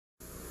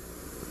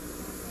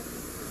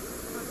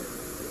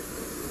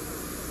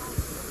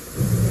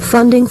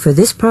Funding for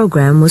this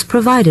program was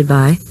provided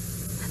by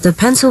the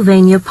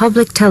Pennsylvania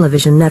Public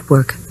Television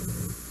Network.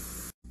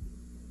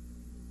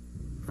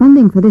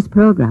 Funding for this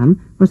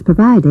program was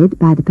provided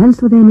by the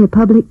Pennsylvania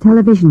Public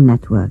Television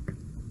Network.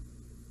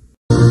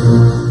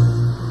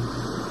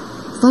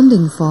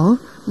 Funding for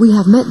We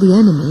Have Met the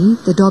Enemy,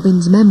 the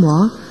Dobbins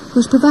memoir,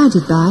 was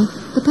provided by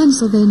the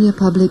Pennsylvania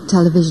Public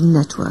Television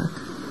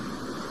Network.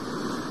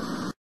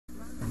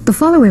 The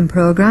following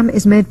program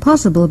is made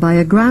possible by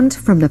a grant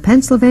from the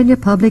Pennsylvania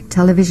Public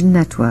Television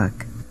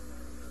Network.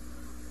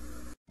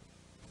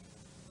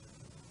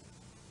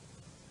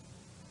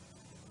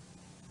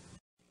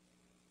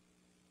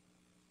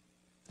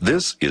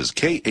 This is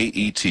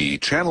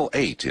KAET Channel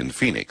 8 in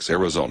Phoenix,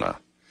 Arizona.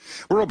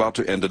 We're about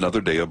to end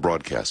another day of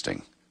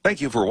broadcasting. Thank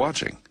you for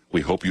watching.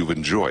 We hope you've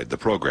enjoyed the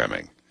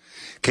programming.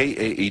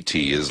 KAET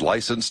is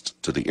licensed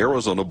to the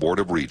Arizona Board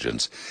of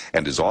Regents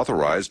and is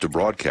authorized to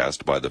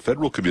broadcast by the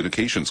Federal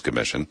Communications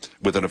Commission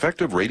with an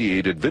effective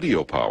radiated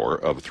video power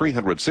of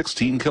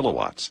 316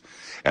 kilowatts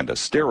and a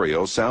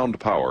stereo sound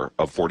power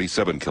of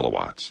 47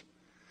 kilowatts.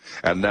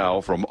 And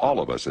now, from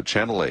all of us at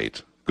Channel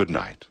 8, good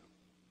night.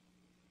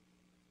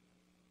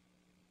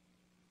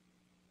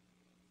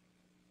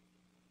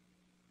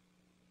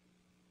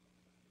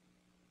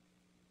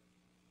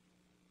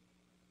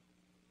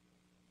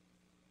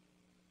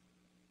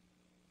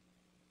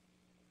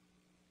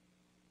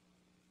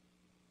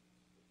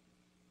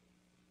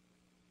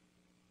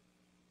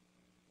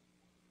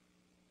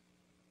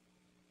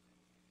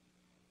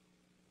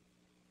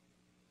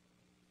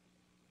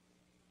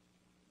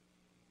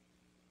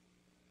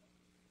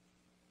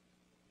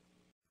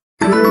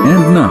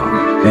 And now,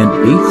 an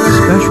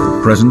 8th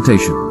special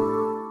presentation.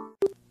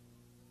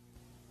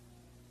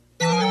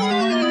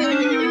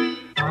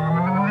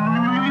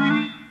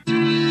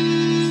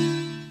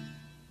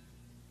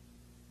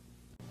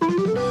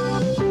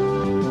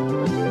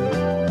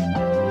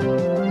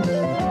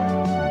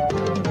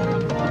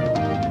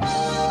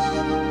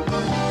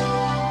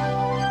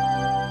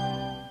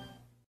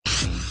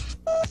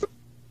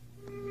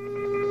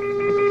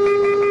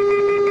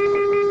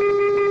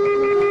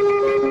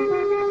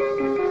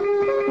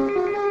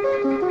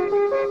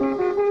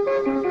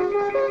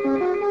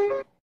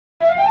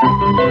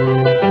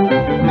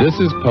 This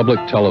is Public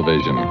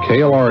Television,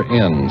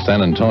 KLRN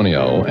San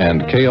Antonio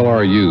and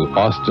KLRU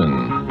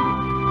Austin.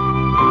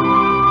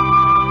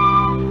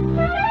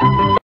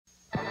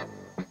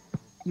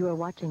 You are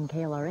watching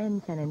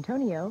KLRN San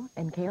Antonio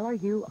and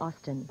KLRU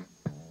Austin.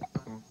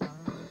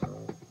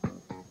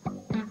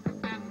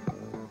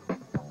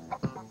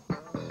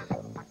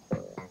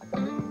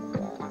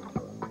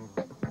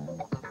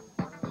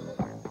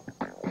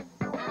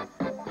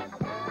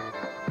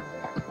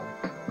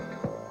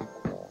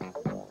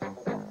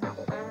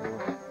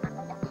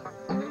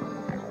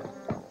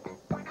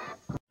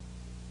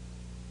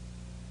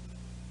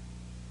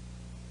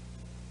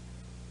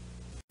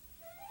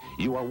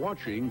 You are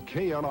watching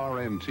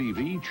KLRN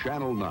TV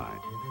Channel 9.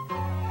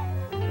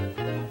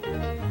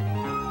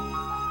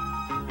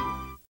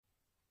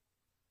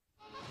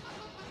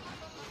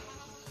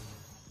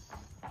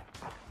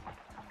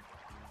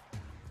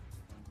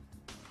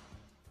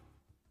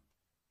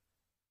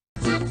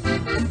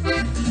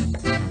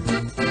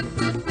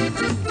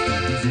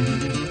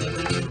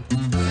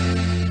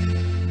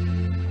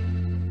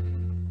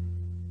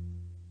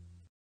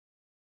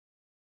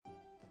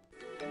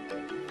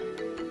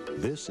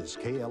 This is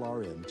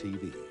KLRN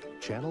TV,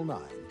 Channel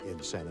 9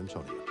 in San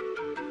Antonio.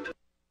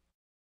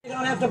 You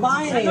don't have to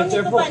buy any. I don't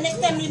need to buy.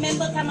 Next time,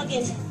 remember, come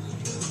again.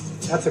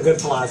 That's a good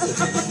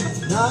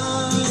philosophy.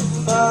 Not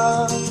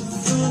far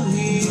from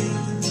here,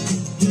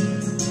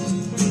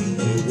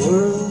 a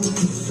world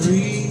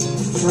free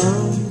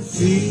from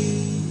fear.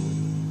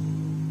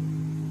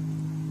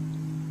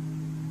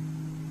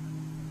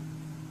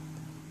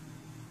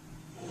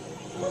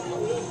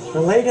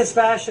 The latest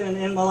fashion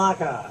in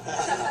Malacca.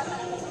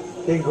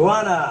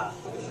 Iguana.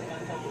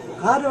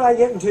 How do I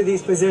get into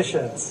these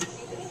positions?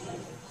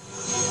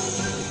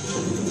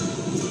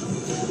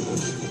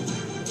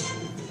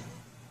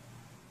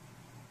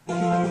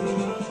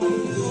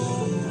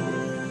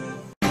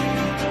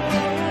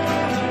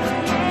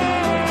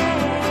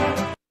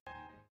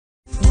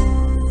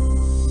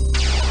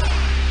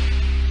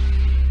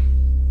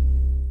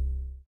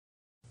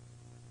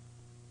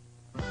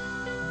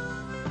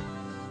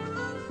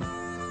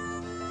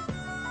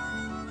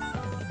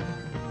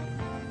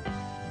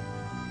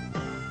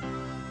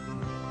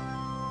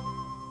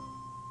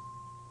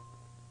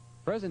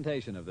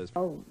 Presentation of this.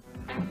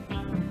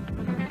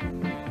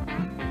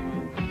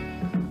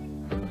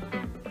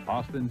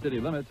 Austin City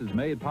Limits is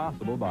made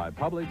possible by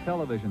public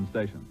television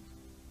stations.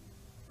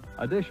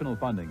 Additional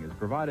funding is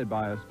provided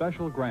by a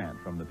special grant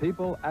from the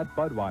people at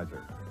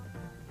Budweiser,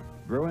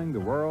 brewing the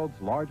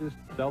world's largest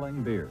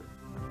selling beer.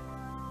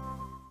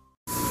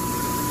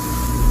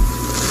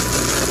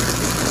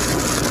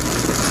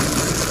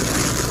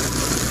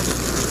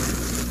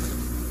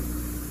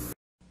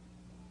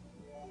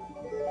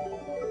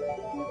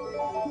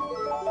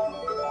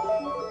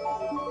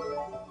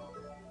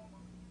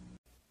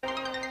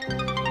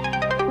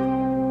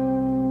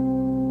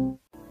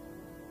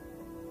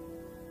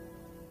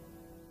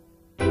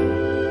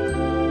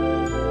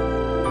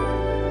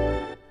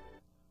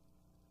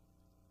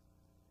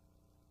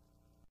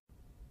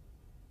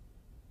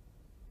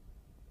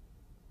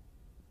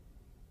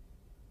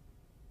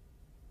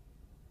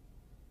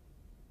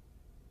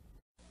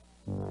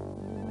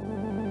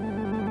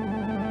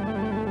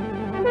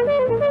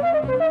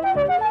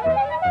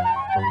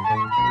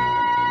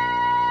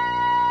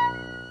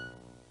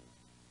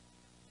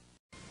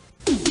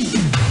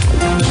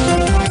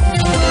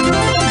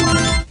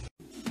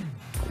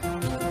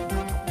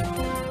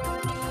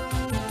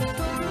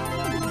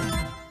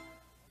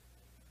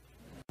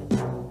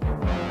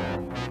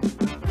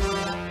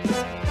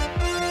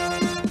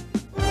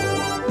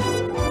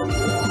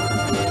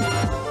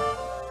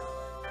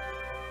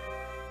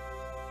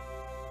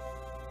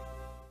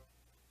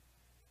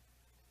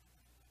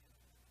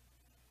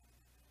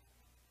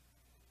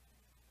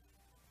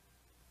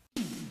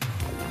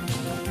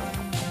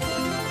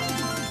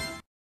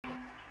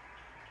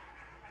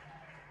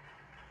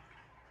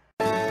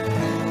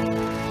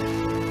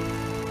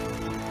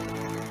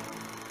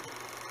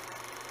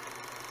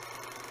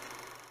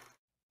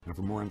 And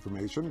for more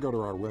information, go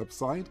to our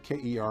website,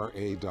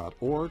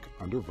 kera.org,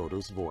 under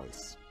Voters'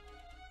 Voice.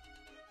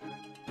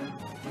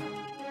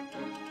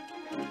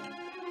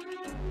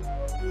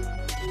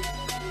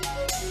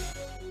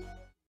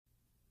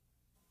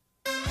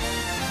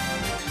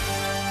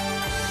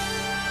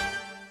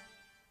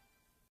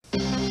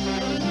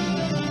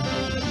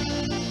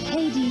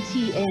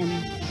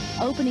 KDTN,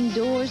 opening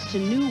doors to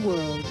new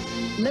worlds.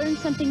 Learn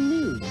something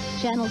new.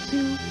 Channel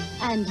 2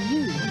 and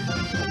you.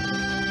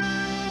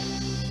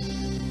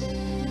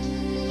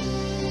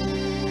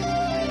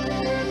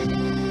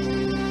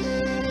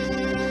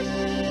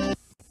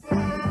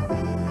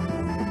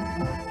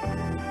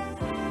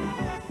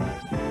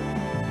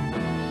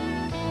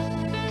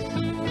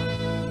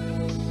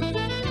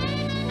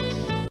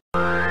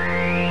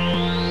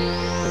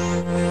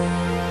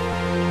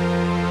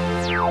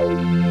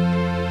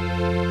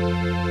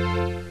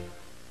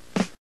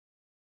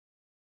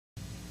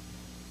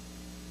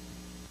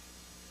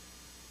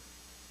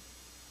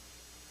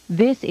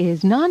 This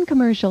is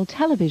non-commercial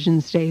television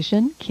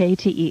station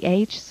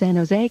KTEH San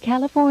Jose,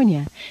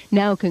 California,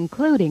 now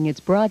concluding its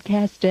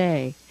broadcast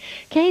day.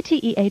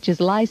 KTEH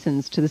is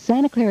licensed to the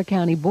Santa Clara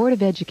County Board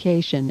of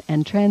Education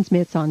and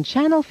transmits on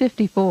Channel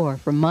 54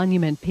 from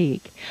Monument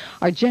Peak.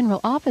 Our general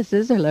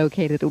offices are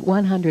located at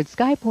 100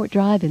 Skyport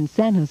Drive in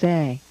San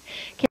Jose.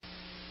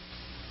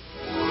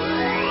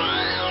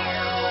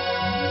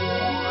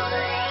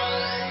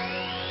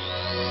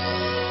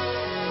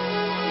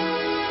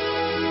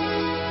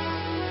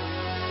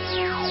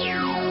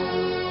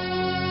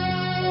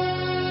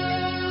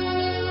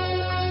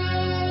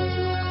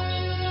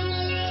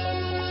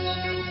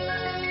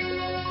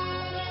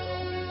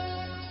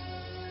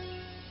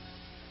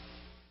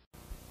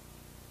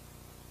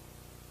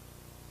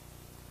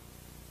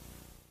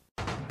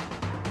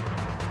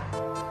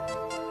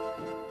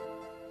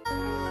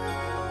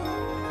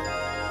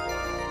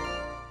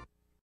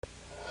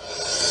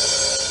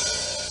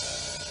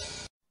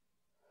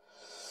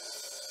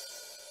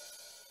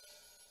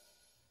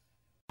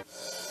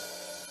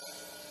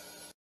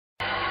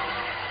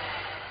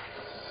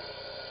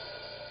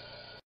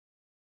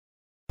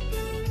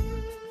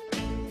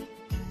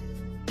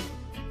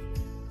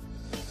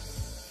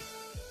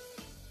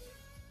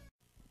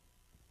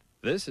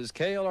 This is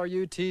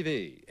KLRU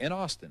TV in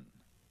Austin.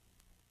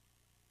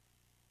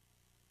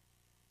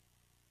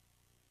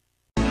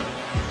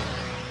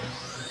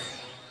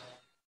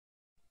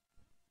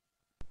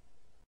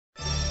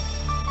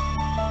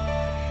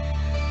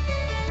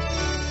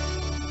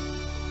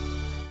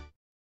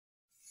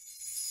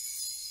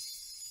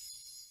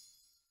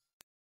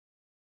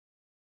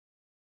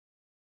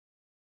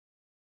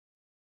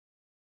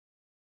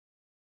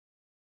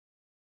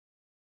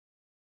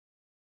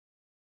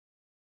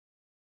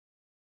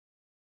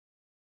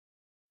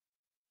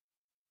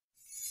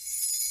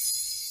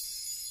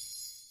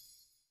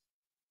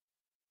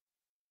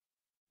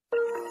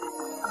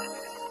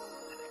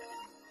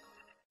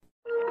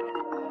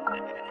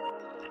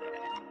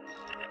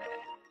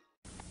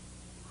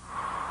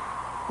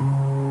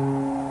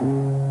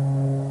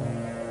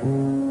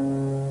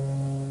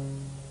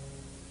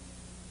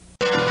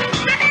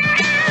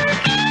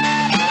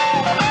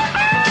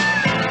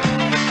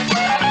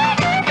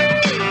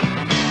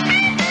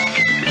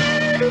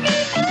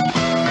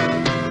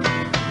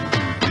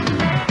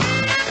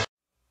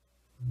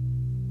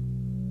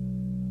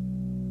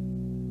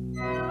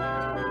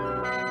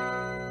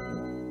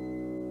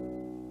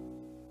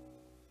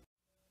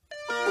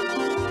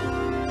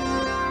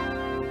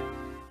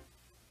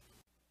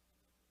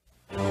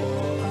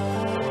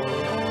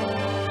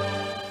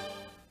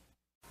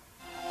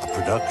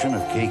 Production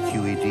of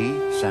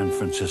KQED San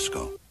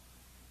Francisco.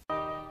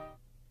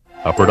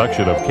 A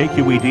production of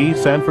KQED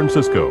San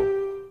Francisco.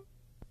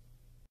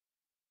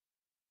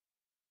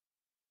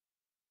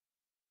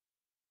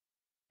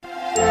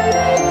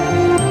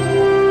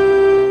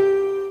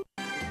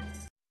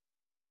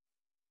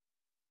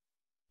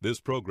 This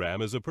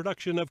program is a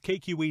production of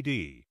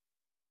KQED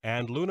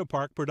and Luna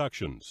Park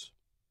Productions.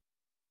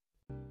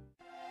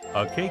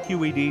 A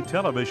KQED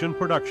television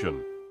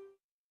production.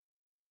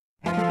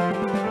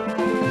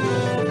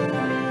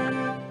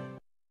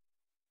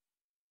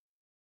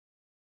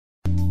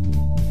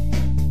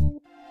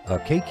 A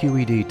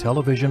KQED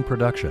television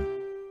production.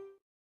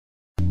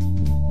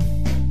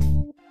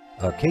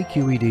 A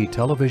KQED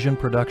television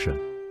production.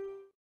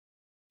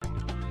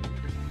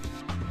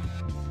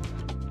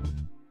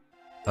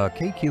 A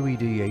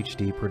KQED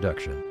HD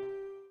production.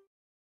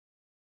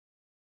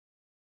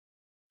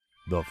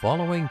 The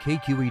following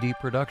KQED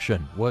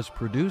production was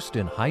produced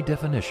in high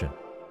definition.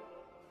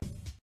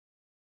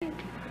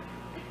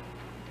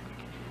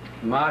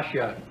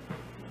 Masha.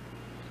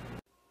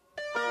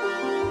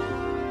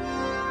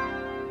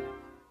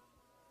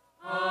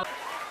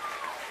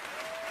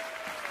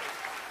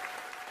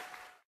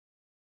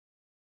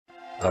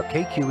 A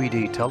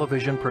KQED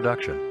television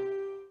production.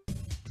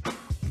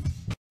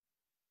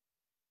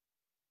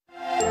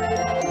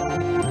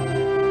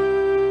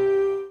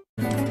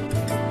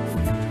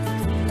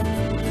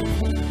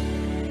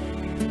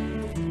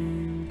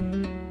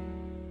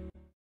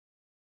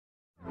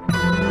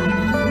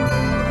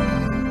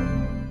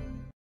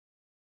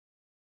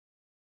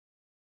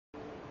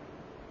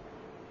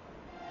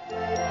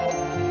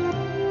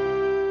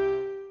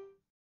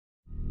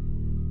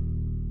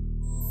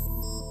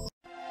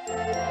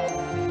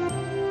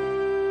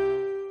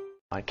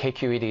 On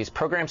KQED's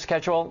program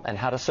schedule and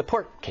how to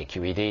support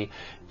KQED,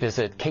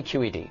 visit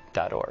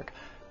kqed.org.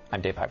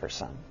 I'm Dave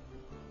Iverson.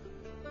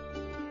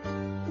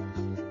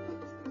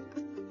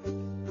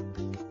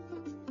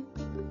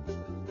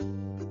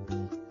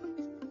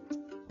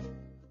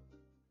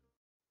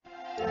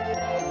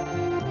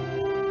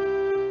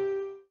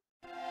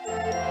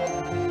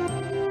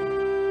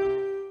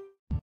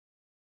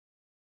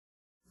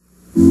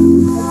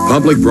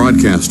 Public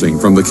broadcasting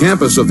from the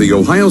campus of The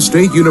Ohio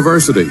State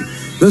University.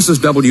 This is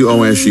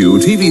WOSU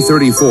TV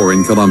 34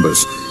 in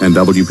Columbus and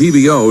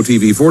WPBO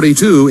TV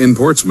 42 in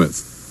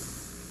Portsmouth.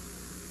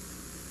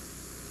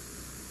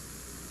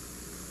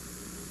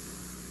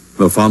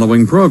 The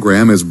following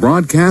program is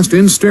broadcast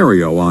in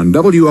stereo on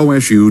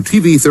WOSU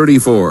TV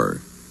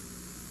 34.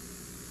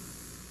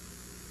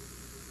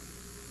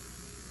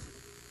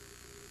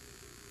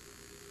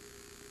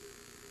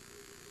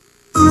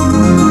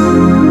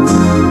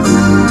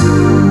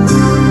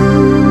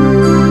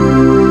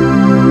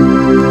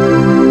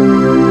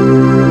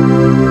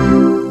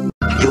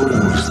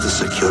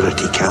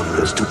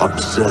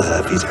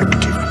 Observe his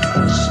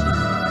activities.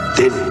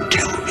 Then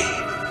tell me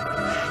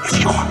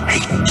if your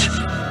hate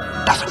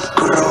doesn't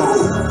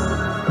grow.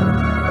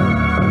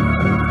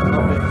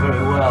 Not doing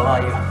very well,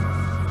 are you?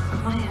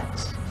 Quiet.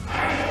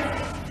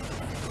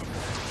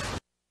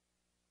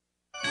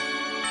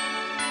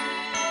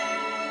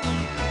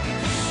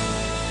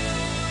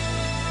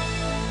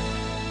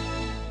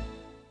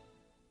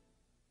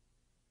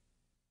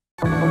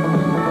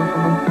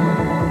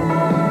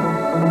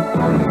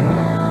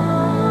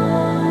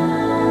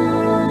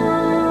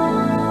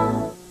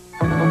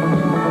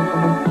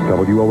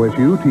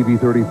 WOSU TV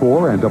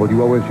 34 and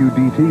WOSU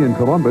DT in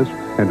Columbus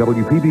and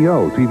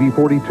WPBO TV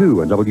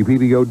 42 and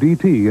WPBO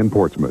DT in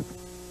Portsmouth.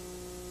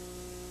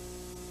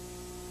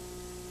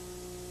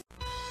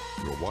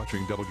 You're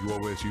watching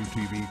WOSU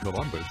TV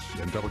Columbus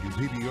and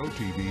WPBO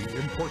TV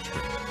in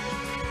Portsmouth.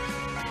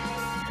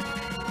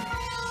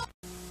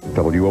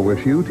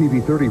 WOSU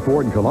TV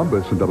 34 in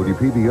Columbus and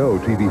WPBO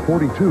TV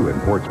 42 in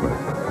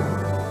Portsmouth.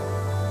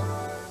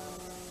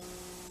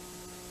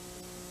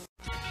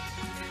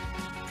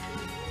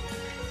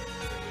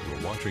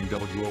 Watching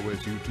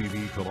WOSU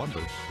TV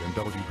Columbus and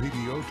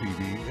WPBO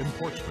TV in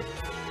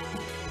Portsmouth.